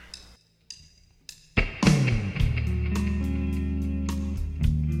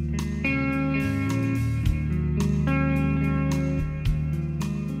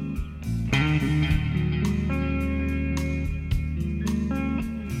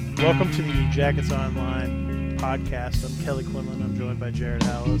Welcome to the Jackets Online podcast. I'm Kelly Quinlan. I'm joined by Jared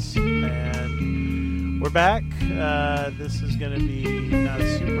Hallis, and we're back. This is going to be not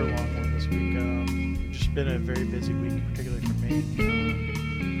a super long one this week. Just been a very busy week, particularly for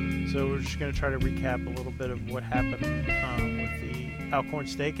me. So we're just going to try to recap a little bit of what happened with the Alcorn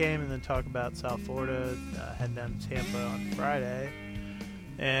State game, and then talk about South Florida, heading down to Tampa on Friday.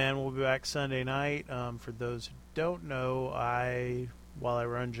 And we'll be back Sunday night. For those who don't know, while I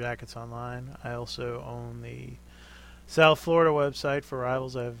run Jackets Online, I also own the South Florida website for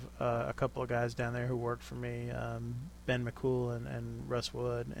Rivals. I have a couple of guys down there who work for me, Ben McCool and Russ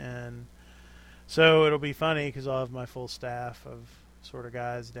Wood. And so it'll be funny because I'll have my full staff of sort of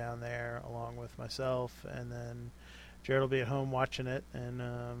guys down there along with myself. And then Jared will be at home watching it.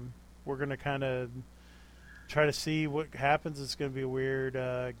 And we're going to kind of try to see what happens. It's going to be a weird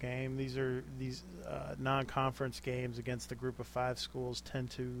game. These non-conference games against the group of 5 schools tend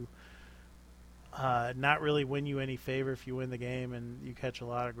to not really win you any favor if you win the game, and you catch a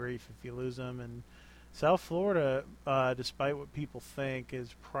lot of grief if you lose them. And South Florida, despite what people think,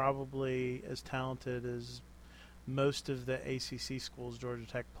 is probably as talented as most of the ACC schools Georgia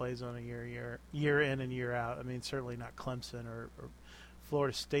Tech plays on a year in and year out. I mean, certainly not Clemson or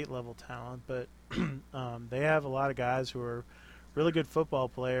Florida State level talent, but they have a lot of guys who are really good football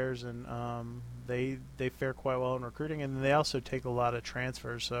players, and they fare quite well in recruiting, and they also take a lot of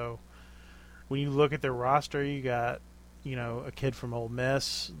transfers. So when you look at their roster, you got a kid from Ole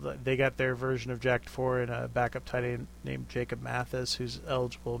Miss. They got their version of Jack DeFore and a backup tight end named Jacob Mathis, who's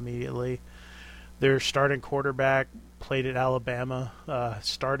eligible immediately. Their starting quarterback played at Alabama,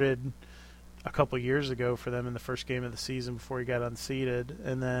 started a couple years ago for them in the first game of the season before he got unseated.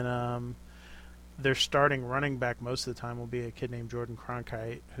 And then their starting running back most of the time will be a kid named Jordan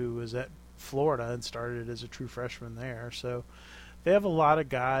Cronkite, who was at Florida and started as a true freshman there. So they have a lot of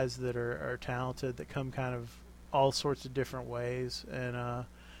guys that are talented that come kind of all sorts of different ways. And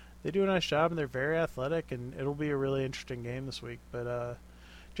they do a nice job, and they're very athletic, and it'll be a really interesting game this week. But,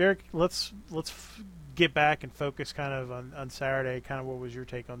 Jarek, let's get back and focus kind of on Saturday. Kind of what was your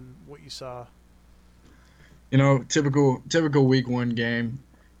take on what you saw? Typical week 1 game.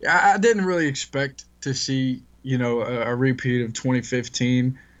 I didn't really expect to see, a repeat of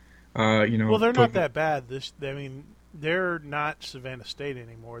 2015. Well, they're not that bad. They're not Savannah State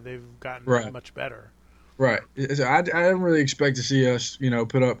anymore. They've gotten much better. Right. So I didn't really expect to see us,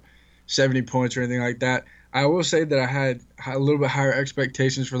 put up 70 points or anything like that. I will say that I had a little bit higher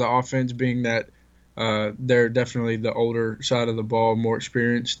expectations for the offense, being that they're definitely the older side of the ball, more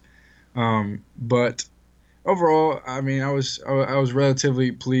experienced. But overall, I mean, I was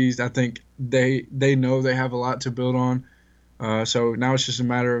relatively pleased. I think they know they have a lot to build on. So now it's just a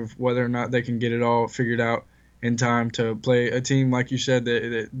matter of whether or not they can get it all figured out in time to play a team, like you said,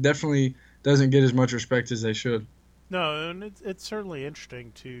 that definitely doesn't get as much respect as they should. No, and it's certainly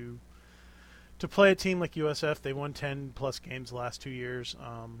interesting to play a team like USF. They won 10-plus games the last 2 years,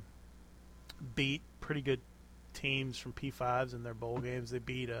 beat pretty good teams from P5s in their bowl games. They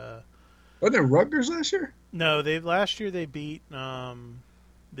beat Wasn't it Rutgers last year? No, last year they beat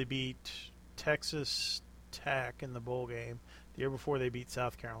Texas Tech in the bowl game. The year before they beat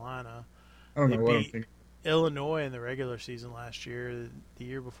South Carolina. I don't know what I'm thinking. Illinois in the regular season last year. The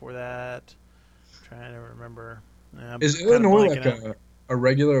year before that, I'm trying to remember. Is Illinois like a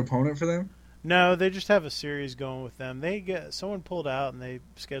regular opponent for them? No, they just have a series going with them. Someone pulled out and they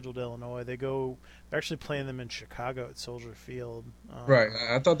scheduled Illinois. They're actually playing them in Chicago at Soldier Field. Right.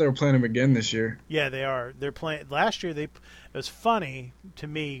 I thought they were playing them again this year. Yeah, they are. They're playing last year. It was funny to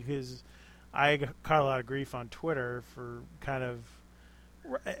me because I caught a lot of grief on Twitter for kind of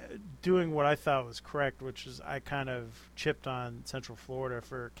doing what I thought was correct, which is I kind of chipped on Central Florida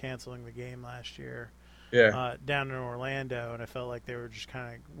for canceling the game last year. Yeah. Down in Orlando, and I felt like they were just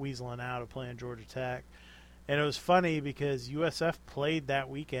kind of weaseling out of playing Georgia Tech. And it was funny because USF played that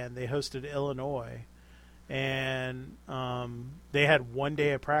weekend. They hosted Illinois, and they had 1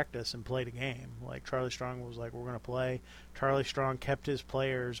 day of practice and played a game. Like Charlie Strong was like, we're going to play. Charlie Strong kept his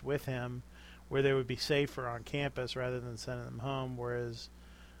players with him where they would be safer on campus rather than sending them home, whereas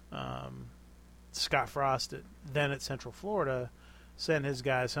Scott Frost, then at Central Florida, send his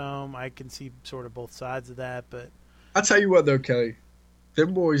guys home. I can see sort of both sides of that, but I'll tell you what though, Kelly,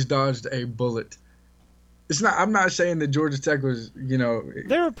 them boys dodged a bullet. I'm not saying that Georgia Tech was, they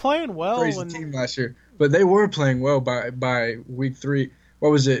were playing well crazy team last year, but they were playing well by week 3.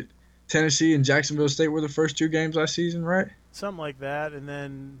 What was it? Tennessee and Jacksonville State were the first 2 games last season, right? Something like that, and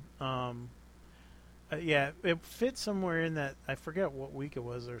then yeah, it fit somewhere in that. I forget what week it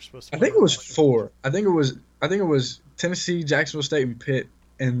was. They're supposed to. I think it was 4. I think it was Tennessee, Jacksonville State, and Pitt,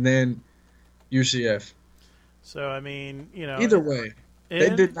 and then UCF. So I mean, Either way, they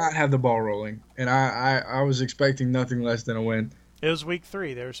and did not have the ball rolling, and I was expecting nothing less than a win. it was week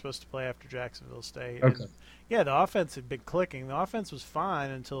 3. They were supposed to play after Jacksonville State. Okay. And yeah, the offense had been clicking. The offense was fine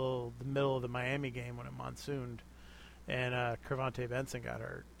until the middle of the Miami game when it monsooned, and Kervonte Benson got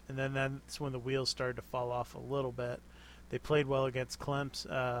hurt. And then that's when the wheels started to fall off a little bit. They played well against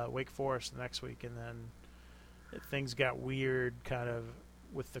Wake Forest the next week, and then things got weird kind of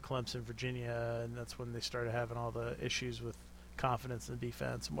with the Clemson, Virginia, and that's when they started having all the issues with confidence in the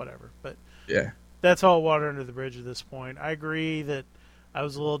defense and whatever. But Yeah. that's all water under the bridge at this point. I agree that I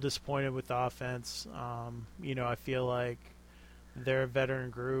was a little disappointed with the offense. I feel like they're a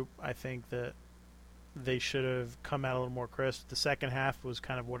veteran group. I think that they should have come out a little more crisp. The second half was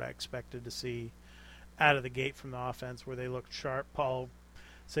kind of what I expected to see out of the gate from the offense, where they looked sharp. Paul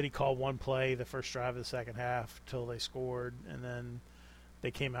said he called one play the first drive of the second half till they scored, and then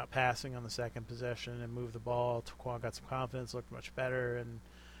they came out passing on the second possession and moved the ball. Taquan got some confidence, looked much better, and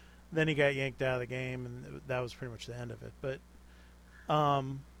then he got yanked out of the game, and that was pretty much the end of it. But,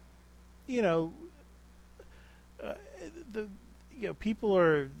 people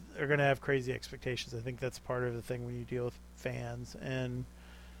are going to have crazy expectations. I think that's part of the thing when you deal with fans. And,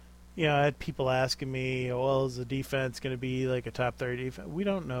 I had people asking me, well, is the defense going to be like a top 30 defense? We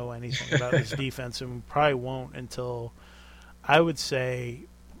don't know anything about this defense, and we probably won't until, I would say,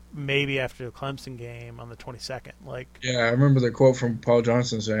 maybe after the Clemson game on the 22nd. Yeah, I remember the quote from Paul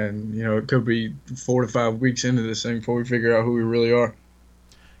Johnson saying, it could be 4 to 5 weeks into this thing before we figure out who we really are.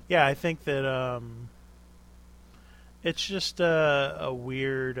 Yeah, I think that it's just a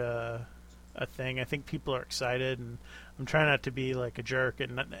weird a thing. I think people are excited, and I'm trying not to be like a jerk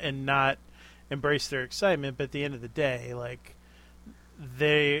and not embrace their excitement. But at the end of the day,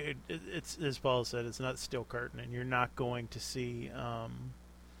 it's as Paul said, it's not steel curtain, and you're not going to see a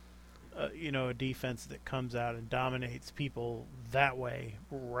defense that comes out and dominates people that way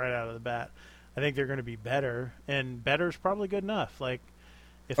right out of the bat. I think they're going to be better, and better is probably good enough.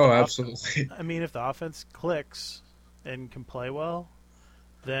 Absolutely. If the offense clicks and can play well,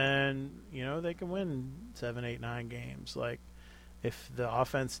 then they can win 7, 8, 9 games. If the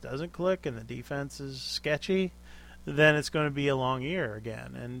offense doesn't click and the defense is sketchy, then it's going to be a long year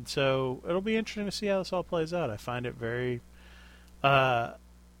again. And so it'll be interesting to see how this all plays out. I find it very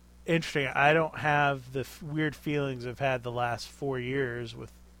interesting. I don't have the weird feelings I've had the last 4 years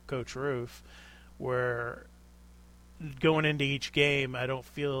with Coach Roof, where going into each game, I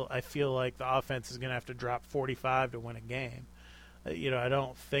feel like the offense is going to have to drop 45 to win a game. I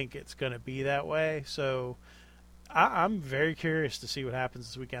don't think it's going to be that way. So I'm very curious to see what happens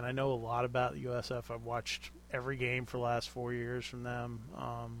this weekend. I know a lot about USF. I've watched every game for the last 4 years from them.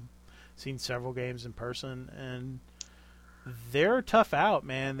 Seen several games in person, and they're a tough out,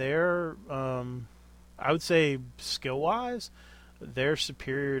 man. They're, I would say, skill-wise, they're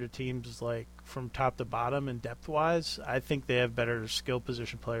superior to teams from top to bottom and depth-wise. I think they have better skill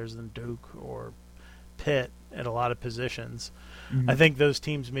position players than Duke or Pitt at a lot of positions. Mm-hmm. I think those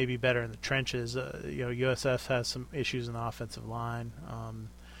teams may be better in the trenches. USF has some issues in the offensive line.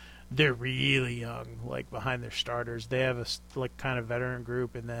 They're really young, behind their starters. They have a kind of veteran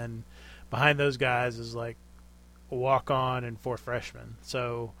group, and then behind those guys is a walk-on and 4 freshmen.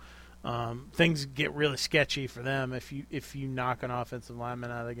 So things get really sketchy for them if you knock an offensive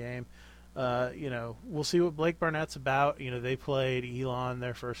lineman out of the game. We'll see what Blake Barnett's about. They played Elon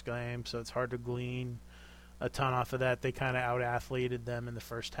their first game, so it's hard to glean a ton off of that. They kind of out-athleted them in the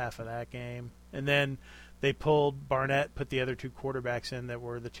first half of that game. And then they pulled Barnett, put the other 2 quarterbacks in that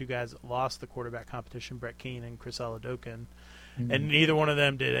were the 2 guys that lost the quarterback competition, Brett Keane and Chris Aladokin. Mm-hmm. And neither one of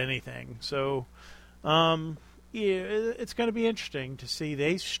them did anything. So, it's going to be interesting to see.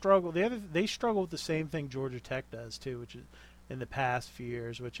 They struggle. They struggle with the same thing Georgia Tech does, too, which is in the past few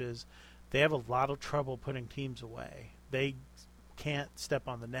years, which is they have a lot of trouble putting teams away. They can't step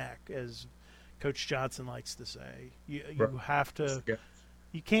on the neck, as Coach Johnson likes to say. You have to.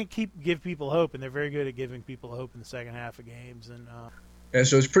 You can't give people hope, and they're very good at giving people hope in the second half of games. And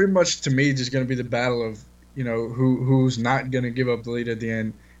so it's pretty much, to me, just going to be the battle of who's not going to give up the lead at the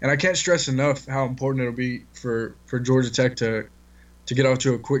end. And I can't stress enough how important it'll be for Georgia Tech to get off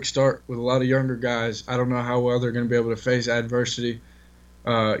to a quick start with a lot of younger guys. I don't know how well they're going to be able to face adversity.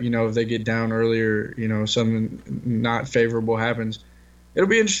 If they get down earlier, something not favorable happens. It'll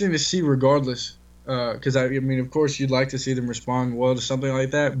be interesting to see regardless, because, of course, you'd like to see them respond well to something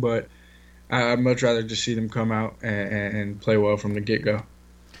like that, but I'd much rather just see them come out and play well from the get-go.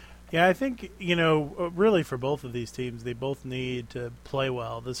 Yeah, I think, really for both of these teams, they both need to play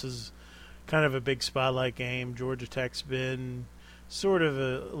well. This is kind of a big spotlight game. Georgia Tech's been sort of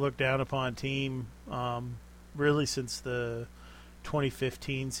a looked down upon team. Really, since the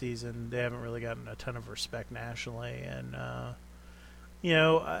 2015 season, they haven't really gotten a ton of respect nationally, and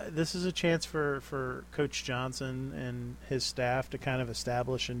this is a chance for Coach Johnson and his staff to kind of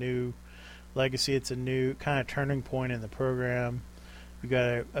establish a new legacy. It's a new kind of turning point in the program. You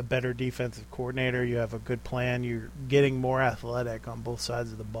got a better defensive coordinator. You have a good plan. You're getting more athletic on both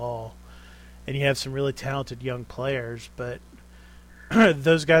sides of the ball, and you have some really talented young players. But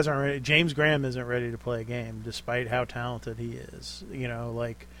those guys aren't ready. James Graham isn't ready to play a game, despite how talented he is.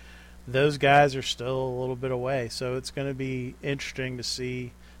 Those guys are still a little bit away. So it's going to be interesting to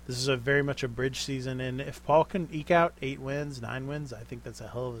see. This is very much a bridge season, and if Paul can eke out 8 wins, 9 wins, I think that's a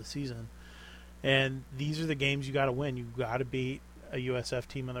hell of a season. And these are the games you got to win. You got to beat a USF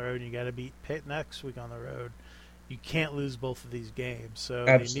team on the road, and you got to beat Pitt next week on the road. You can't lose both of these games, so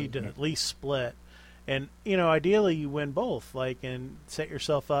Absolutely. you need to at least split. And ideally you win both, and set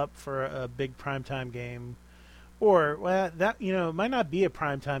yourself up for a big primetime game, or that it might not be a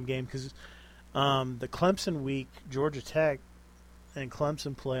primetime game because the Clemson week, Georgia Tech and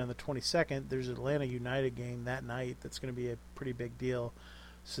Clemson play on the 22nd. There's an Atlanta United game that night that's going to be a pretty big deal,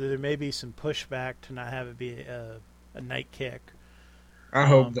 so there may be some pushback to not have it be a night kick. I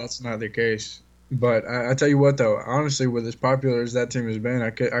hope that's not the case. But I tell you what, though, honestly, with as popular as that team has been, I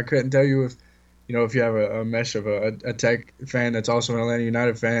couldn't tell you if you have a mesh of a Tech fan that's also an Atlanta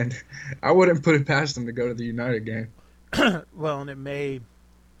United fan, I wouldn't put it past them to go to the United game. Well, and it may,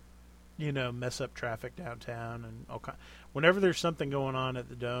 mess up traffic downtown and all kind. Whenever there's something going on at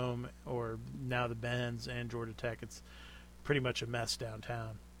the Dome or now the Benz and Georgia Tech, it's pretty much a mess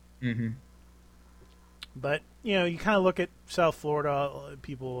downtown. Mm-hmm. But, you kind of look at South Florida.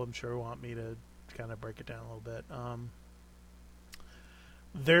 People, I'm sure, want me to kind of break it down a little bit.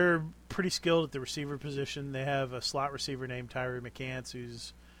 They're pretty skilled at the receiver position. They have a slot receiver named Tyree McCants,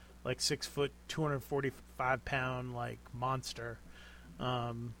 who's like 6 foot, 245-pound, monster.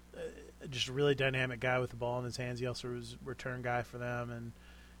 Just a really dynamic guy with the ball in his hands. He also was a return guy for them, and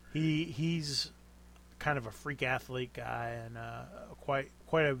he's kind of a freak athlete guy, and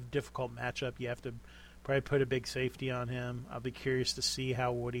quite a difficult matchup. You have to probably put a big safety on him. I'll be curious to see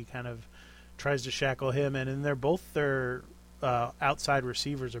how Woody kind of tries to shackle him in. And they're both their outside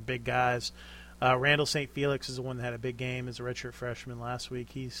receivers are big guys. Randall St. Felix is the one that had a big game as a redshirt freshman last week.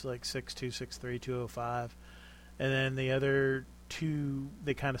 He's like 6'2", 6'3", 205. And then the other two,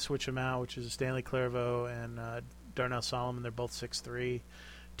 they kind of switch them out, which is Stanley Clairvaux and Darnell Solomon. They're both 6'3",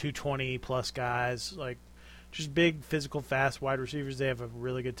 220-plus guys, just big, physical, fast wide receivers. They have a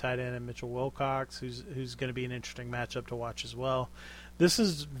really good tight end in Mitchell Wilcox, who's going to be an interesting matchup to watch as well. This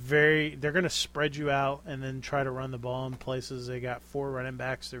is they're going to spread you out and then try to run the ball in places. They got 4 running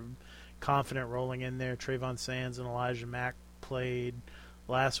backs. They're confident rolling in there. Trayvon Sands and Elijah Mack played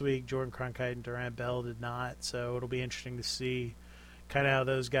last week. Jordan Cronkite and Durant Bell did not. So it'll be interesting to see kind of how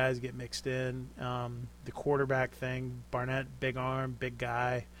those guys get mixed in. The quarterback thing, Barnett, big arm, big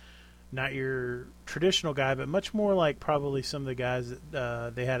guy. Not your traditional guy, but much more like probably some of the guys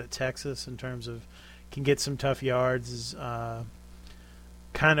that they had at Texas in terms of can get some tough yards. Is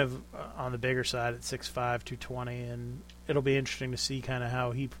kind of on the bigger side at 6'5", 220, and it'll be interesting to see kind of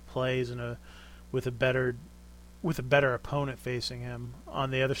how he plays with a better opponent facing him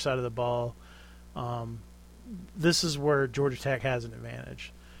on the other side of the ball. This is where Georgia Tech has an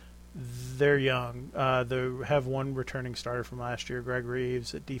advantage. They're young. They have one returning starter from last year, Greg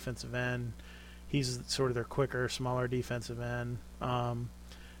Reeves, at defensive end. He's sort of their quicker, smaller defensive end. Then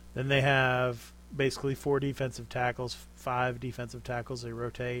they have basically 4 defensive tackles, 5 defensive tackles. They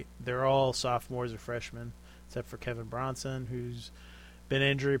rotate. They're all sophomores or freshmen, except for Kevin Bronson, who's been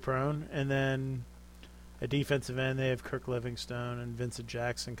injury prone. And then at defensive end, they have Kirk Livingstone and Vincent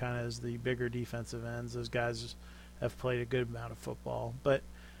Jackson kind of as the bigger defensive ends. Those guys have played a good amount of football. But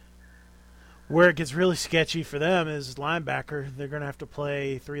where it gets really sketchy for them is linebacker. They're going to have to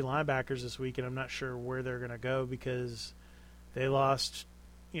play 3 linebackers this week, and I'm not sure where they're going to go because they lost,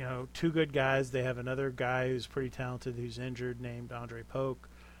 2 good guys. They have another guy who's pretty talented who's injured named Andre Polk.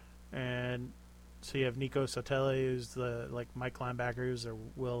 And so you have Nico Sotele, who's the Mike linebacker, who's their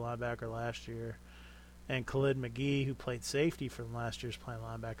will linebacker last year. And Khalid McGee, who played safety for them last year, is playing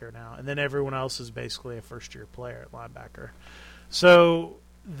linebacker now. And then everyone else is basically a first-year player at linebacker. So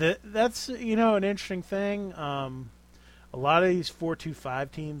that's an interesting thing. A lot of these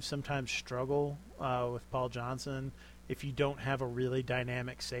 4-2-5 teams sometimes struggle with Paul Johnson if you don't have a really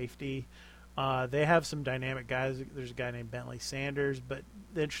dynamic safety. They have some dynamic guys. There's a guy named Bentley Sanders, but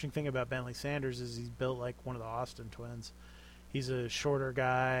the interesting thing about Bentley Sanders is he's built like one of the Austin twins. He's a shorter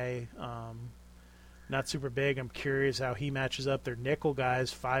guy. not super big. I'm curious how he matches up. Their nickel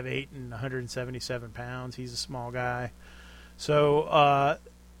guy's 5'8" and 177 pounds. He's a small guy. So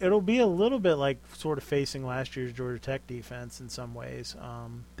it'll be a little bit like sort of facing last year's Georgia Tech defense in some ways.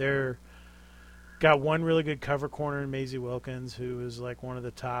 They're got one really good cover corner in Maisie Wilkins, who is like one of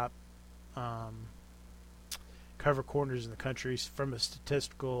the top cover corners in the country from a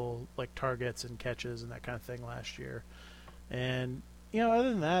statistical like targets and catches and that kind of thing last year. And other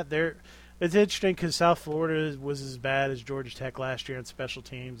than that, it's interesting because South Florida was as bad as Georgia Tech last year on special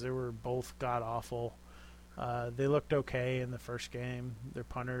teams. They were both god awful. They looked okay in the first game. Their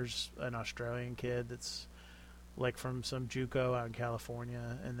punter's an Australian kid that's like from some JUCO out in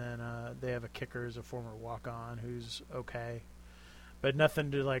California, and then they have a kicker as a former walk-on who's okay, but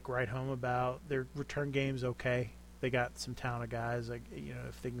nothing to like write home about. Their return game's okay. They got some talented guys, like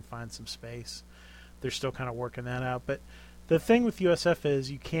if they can find some space, they're still kind of working that out. But the thing with USF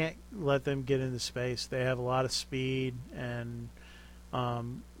is you can't let them get into space. They have a lot of speed, and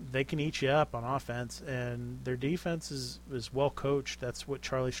they can eat you up on offense, and their defense is well coached. That's what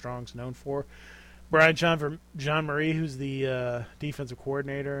Charlie Strong's known for. Brian John Marie, who's the defensive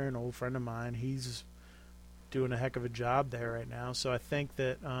coordinator, an old friend of mine, he's doing a heck of a job there right now. So I think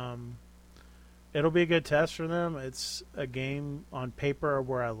that it'll be a good test for them. It's a game on paper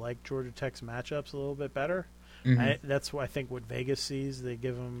where I like Georgia Tech's matchups a little bit better. Mm-hmm. That's what I think what Vegas sees. They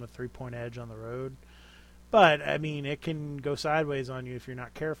give them a 3-point edge on the road. But, I mean, it can go sideways on you if you're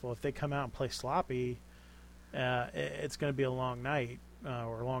not careful. If they come out and play sloppy, it's going to be a long night.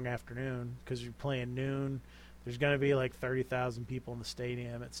 Or a long afternoon because you're playing noon. There's going to be like 30,000 people in the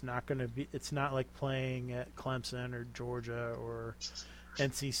stadium. It's not like playing at Clemson or Georgia or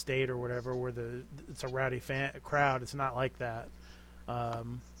NC State or whatever where it's a rowdy crowd. It's not like that.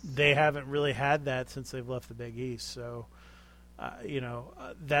 They haven't really had that since they've left the Big East. So,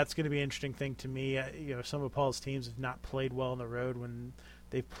 that's going to be an interesting thing to me. Some of Paul's teams have not played well on the road when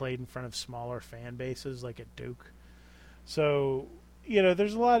they've played in front of smaller fan bases like at Duke. So,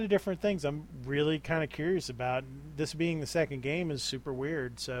 there's a lot of different things I'm really kind of curious about. This being the second game is super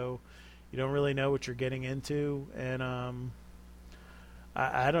weird, so you don't really know what you're getting into. And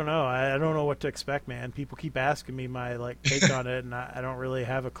I don't know. I don't know what to expect, man. People keep asking me my take on it, and I don't really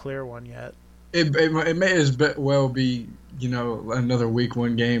have a clear one yet. It may as well be another week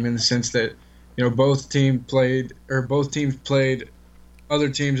one game in the sense that both teams played other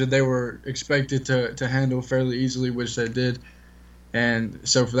teams that they were expected to handle fairly easily, which they did. And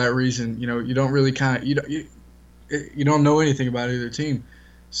so for that reason, you don't really you don't know anything about either team.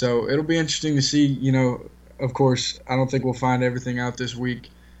 So it'll be interesting to see, of course, I don't think we'll find everything out this week.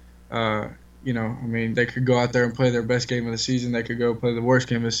 I mean, they could go out there and play their best game of the season. They could go play the worst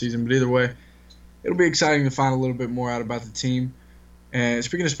game of the season. But either way, it'll be exciting to find a little bit more out about the team. And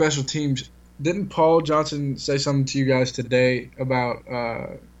speaking of special teams, didn't Paul Johnson say something to you guys today about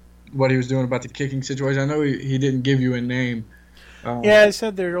what he was doing about the kicking situation? I know he didn't give you a name. Yeah, I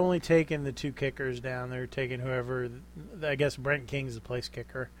said they're only taking the two kickers down. They're taking whoever. I guess Brent King's the place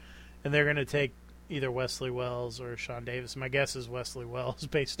kicker, and they're going to take either Wesley Wells or Sean Davis. My guess is Wesley Wells,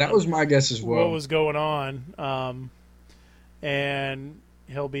 based on that was my guess as well. What was going on, and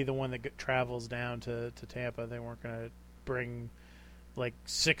he'll be the one that travels down to Tampa. They weren't going to bring like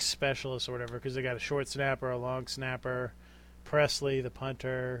 6 specialists or whatever because they got a short snapper, a long snapper, Presley the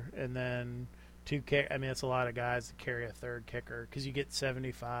punter, and then. I mean, it's a lot of guys that carry a third kicker because you get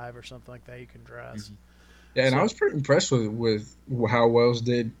 75 or something like that you can dress. Mm-hmm. Yeah, and I was pretty impressed with how Wells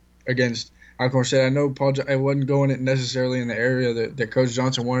did against Alcorn State. I know Paul it wasn't going it necessarily in the area that Coach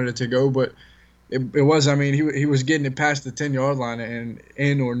Johnson wanted it to go, but it was. I mean, he was getting it past the 10-yard line and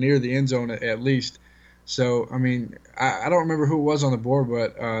in or near the end zone at least. So, I mean, I don't remember who it was on the board,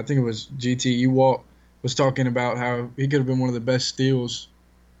 but I think it was GT Ewalt was talking about how he could have been one of the best steals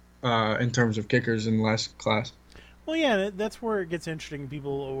in terms of kickers in the last class. Well, yeah, that's where it gets interesting.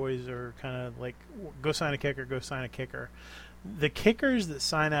 People always are kind of like, go sign a kicker, go sign a kicker. The kickers that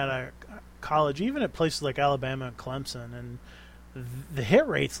sign out of college, even at places like Alabama and Clemson, and the hit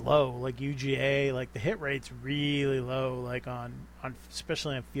rate's low, like UGA, like the hit rate's really low, like on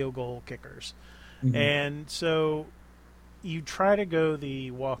especially on field goal kickers. Mm-hmm. And so you try to go the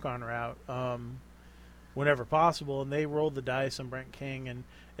walk-on route whenever possible, and they rolled the dice on Brent King, and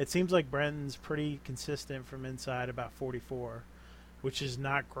it seems like Brenton's pretty consistent from inside about 44, which is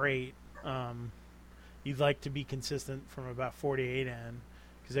not great. You'd like to be consistent from about 48 in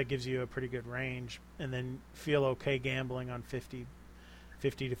because that gives you a pretty good range, and then feel okay gambling on 50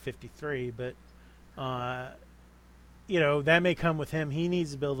 to 53. But, that may come with him. He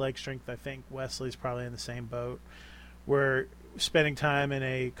needs to build leg strength. I think Wesley's probably in the same boat where spending time in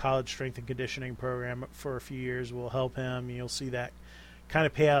a college strength and conditioning program for a few years will help him. You'll see that kind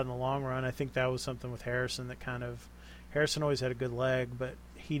of pay out in the long run. I think that was something with Harrison that Harrison always had a good leg, but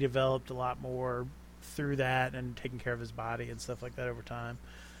he developed a lot more through that and taking care of his body and stuff like that over time.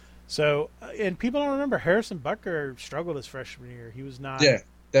 So, and people don't remember Harrison Butker struggled his freshman year. He was not. Yeah,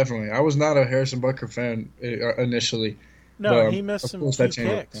 definitely. I was not a Harrison Butker fan initially. No, he missed some key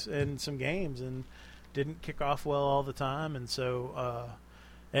kicks in some games and didn't kick off well all the time. And so,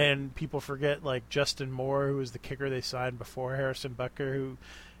 and people forget like Justin Moore, who was the kicker they signed before Harrison Butker, who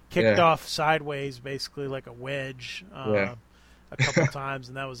kicked off sideways basically like a wedge a couple times,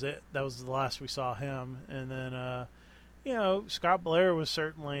 and that was it. That was the last we saw him. And then, Scott Blair was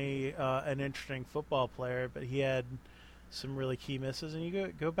certainly an interesting football player, but he had some really key misses. And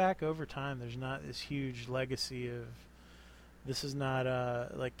you go back over time, there's not this huge legacy of this is not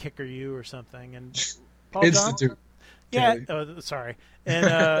like Kicker U or something. And Paul Institute. Sorry. And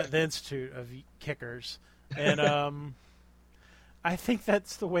the Institute of Kickers. And I think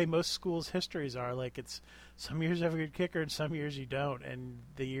that's the way most schools' histories are. Like, it's some years you have a good kicker and some years you don't. And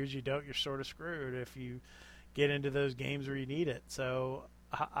the years you don't, you're sort of screwed if you get into those games where you need it. So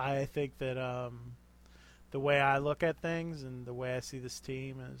I think that the way I look at things and the way I see this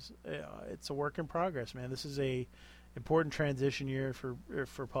team is it's a work in progress, man. This is a important transition year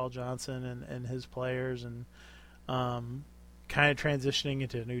for Paul Johnson and his players, and kind of transitioning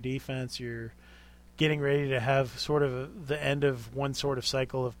into a new defense. You're getting ready to have sort of the end of one sort of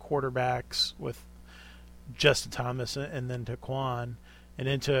cycle of quarterbacks with Justin Thomas and then Taquan, and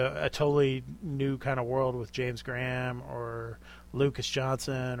into a totally new kind of world with James Graham or Lucas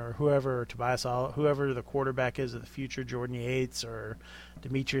Johnson or whoever, Tobias, whoever the quarterback is of the future, Jordan Yates or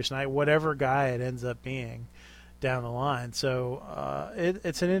Demetrius Knight, whatever guy it ends up being down the line. So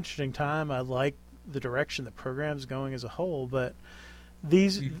it's an interesting time. I like the direction the program's going as a whole, but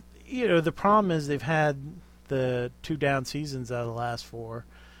these, the problem is they've had the 2 down seasons out of the last 4,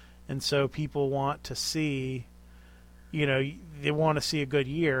 and so people want to see, they want to see a good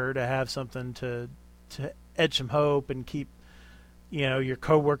year to have something to edge some hope and keep, your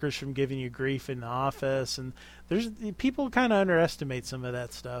coworkers from giving you grief in the office. And there's people kind of underestimate some of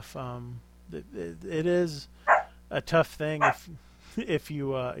that stuff. It is a tough thing if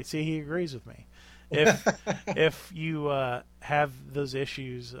you see, he agrees with me. If you have those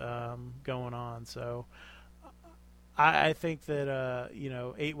issues going on. So I think that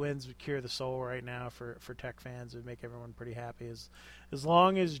 8 wins would cure the soul right now for Tech fans. It would make everyone pretty happy. As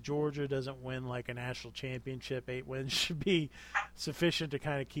long as Georgia doesn't win like a national championship, 8 wins should be sufficient to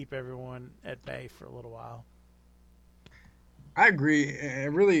kind of keep everyone at bay for a little while. I agree.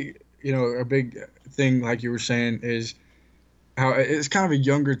 And really, a big thing, like you were saying, is how it's kind of a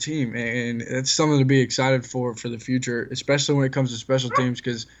younger team, and it's something to be excited for the future, especially when it comes to special teams,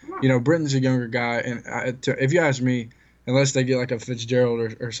 because, Britton's a younger guy, and if you ask me, unless they get like a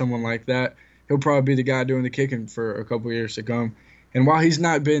Fitzgerald or someone like that, he'll probably be the guy doing the kicking for a couple years to come. And while he's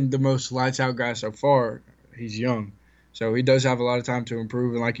not been the most lights-out guy so far, he's young. So he does have a lot of time to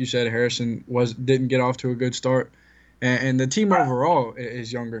improve, and like you said, Harrison didn't get off to a good start. And the team overall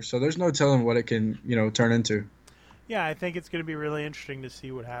is younger, so there's no telling what it can, turn into. Yeah, I think it's going to be really interesting to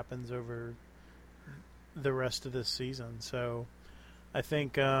see what happens over the rest of this season. So I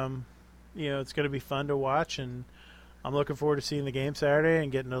think, it's going to be fun to watch, and I'm looking forward to seeing the game Saturday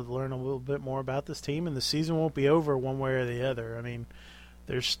and getting to learn a little bit more about this team. And the season won't be over one way or the other. I mean,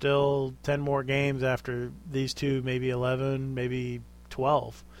 there's still 10 more games after these 2, maybe 11, maybe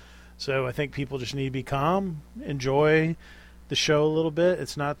 12. So I think people just need to be calm, enjoy the show a little bit.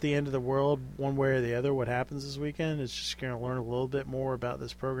 It's not the end of the world one way or the other what happens this weekend. It's just going to learn a little bit more about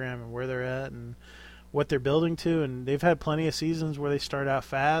this program and where they're at and what they're building to. And they've had plenty of seasons where they start out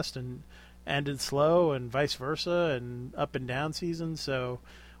fast and ended slow, and vice versa, and up and down seasons. So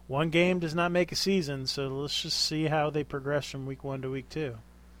one game does not make a season, so let's just see how they progress from week 1 to week 2.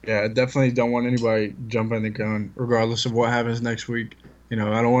 Yeah, I definitely don't want anybody jumping the gun regardless of what happens next week. I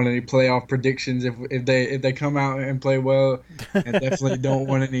don't want any playoff predictions if they come out and play well, and definitely don't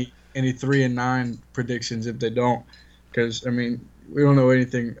want any 3-9 predictions if they don't, because we don't know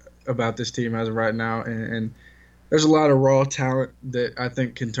anything about this team as of right now, and there's a lot of raw talent that I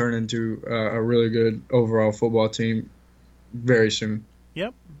think can turn into a really good overall football team very soon.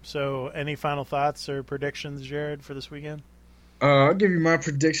 Yep. So, any final thoughts or predictions, Jared, for this weekend? I'll give you my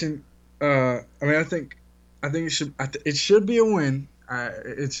prediction. I think it should be a win.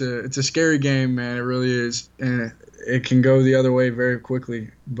 It's a scary game, man. It really is, and it can go the other way very quickly.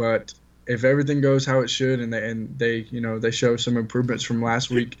 But if everything goes how it should, and they show some improvements from last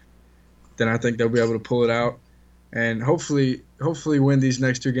week, then I think they'll be able to pull it out. and hopefully win these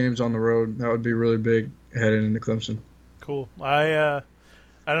next two games on the road. That would be really big heading into Clemson. Cool. I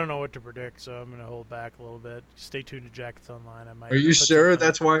don't know what to predict, so I'm going to hold back a little bit. Stay tuned to Jackets Online. I might. Are you put sure something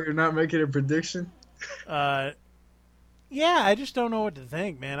that's why you're not making a prediction? Yeah, I just don't know what to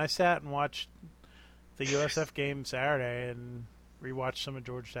think, man. I sat and watched the USF game Saturday and rewatched some of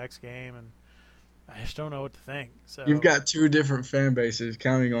Georgia Tech's game, and I just don't know what to think. So You've got two different fan bases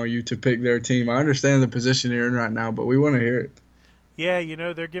counting on you to pick their team. I understand the position you're in right now, but we want to hear it. yeah,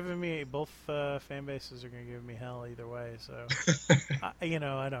 they're giving me both fan bases are going to give me hell either way. So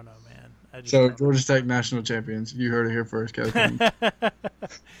I don't know, man. So Georgia Tech national champions. You heard it here first, Kelly.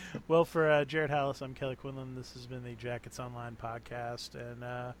 Well, for Jared Hallis, I'm Kelly Quinlan. This has been the Jackets Online podcast,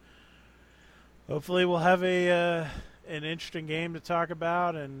 and hopefully we'll have an interesting game to talk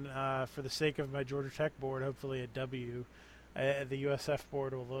about. And for the sake of my Georgia Tech board, hopefully a W. The USF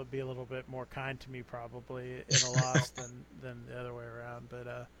board will be a little bit more kind to me probably in a loss than the other way around.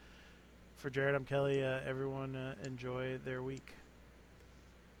 But for Jared, I'm Kelly. Everyone enjoy their week.